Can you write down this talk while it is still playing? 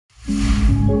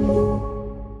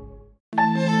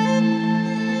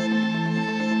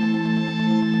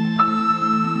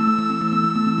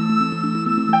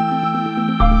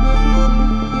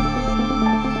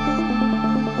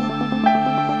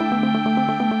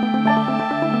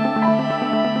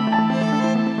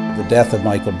The death of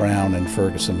Michael Brown in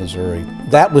Ferguson, Missouri,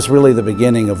 that was really the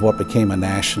beginning of what became a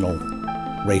national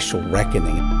racial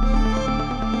reckoning.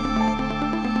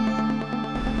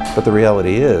 But the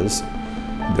reality is,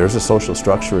 there's a social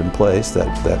structure in place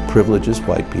that privileges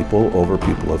white people over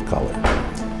people of color.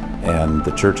 And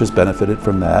the church has benefited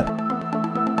from that.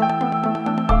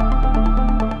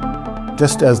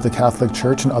 Just as the Catholic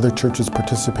Church and other churches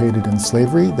participated in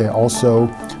slavery, they also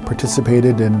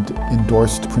participated and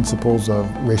endorsed principles of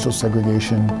racial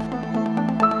segregation.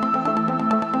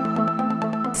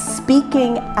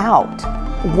 Speaking out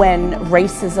when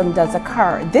racism does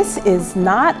occur. This is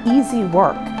not easy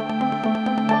work.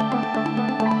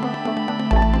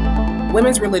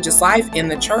 Women's religious life in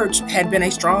the church had been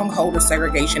a stronghold of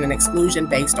segregation and exclusion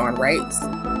based on race.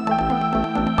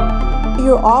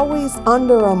 You're always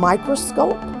under a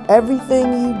microscope.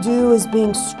 Everything you do is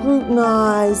being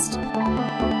scrutinized.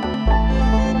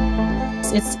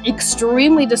 It's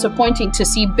extremely disappointing to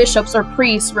see bishops or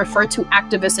priests refer to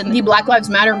activists in the Black Lives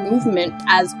Matter movement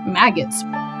as maggots.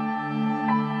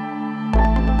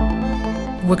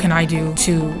 What can I do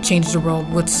to change the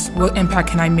world? What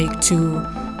impact can I make to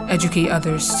educate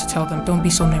others, to tell them, don't be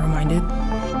so narrow-minded?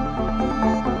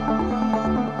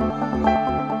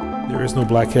 There is no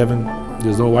black heaven,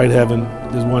 there's no white heaven,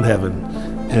 there's one heaven,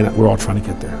 and we're all trying to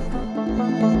get there.